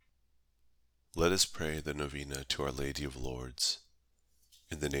Let us pray the Novena to Our Lady of Lourdes.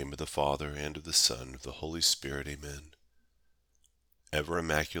 In the name of the Father, and of the Son, and of the Holy Spirit, Amen. Ever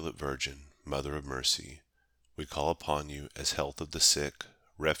Immaculate Virgin, Mother of Mercy, we call upon you as health of the sick,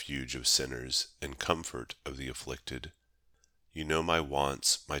 refuge of sinners, and comfort of the afflicted. You know my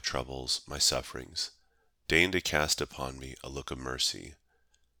wants, my troubles, my sufferings. Deign to cast upon me a look of mercy.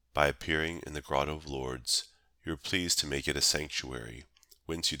 By appearing in the grotto of Lourdes, you are pleased to make it a sanctuary,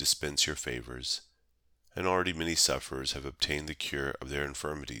 whence you dispense your favors, and already many sufferers have obtained the cure of their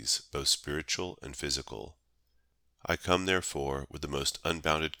infirmities, both spiritual and physical. I come, therefore, with the most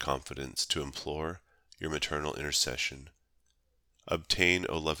unbounded confidence to implore your maternal intercession. Obtain,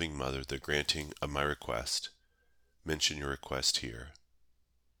 O loving Mother, the granting of my request. Mention your request here.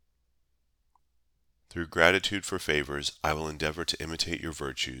 Through gratitude for favors, I will endeavor to imitate your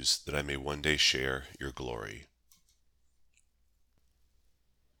virtues, that I may one day share your glory.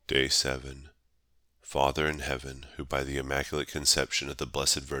 Day 7. Father in heaven, who by the Immaculate Conception of the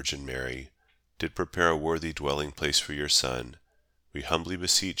Blessed Virgin Mary did prepare a worthy dwelling place for your Son, we humbly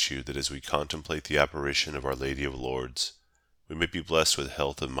beseech you that as we contemplate the apparition of Our Lady of Lourdes, we may be blessed with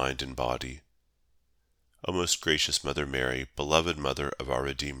health of mind and body. O most gracious Mother Mary, beloved Mother of our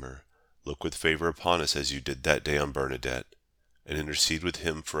Redeemer, look with favor upon us as you did that day on Bernadette, and intercede with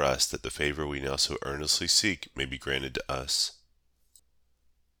him for us that the favor we now so earnestly seek may be granted to us.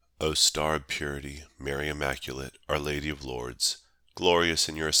 O Star of Purity, Mary Immaculate, Our Lady of Lourdes, glorious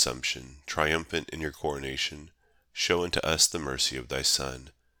in your Assumption, triumphant in your coronation, show unto us the mercy of thy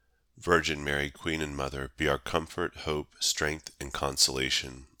Son. Virgin Mary, Queen and Mother, be our comfort, hope, strength, and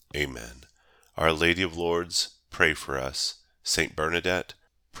consolation. Amen. Our Lady of Lourdes, pray for us. Saint Bernadette,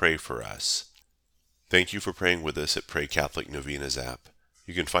 pray for us. Thank you for praying with us at Pray Catholic Novenas app.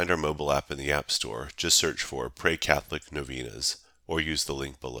 You can find our mobile app in the App Store. Just search for Pray Catholic Novenas, or use the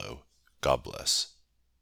link below. God bless.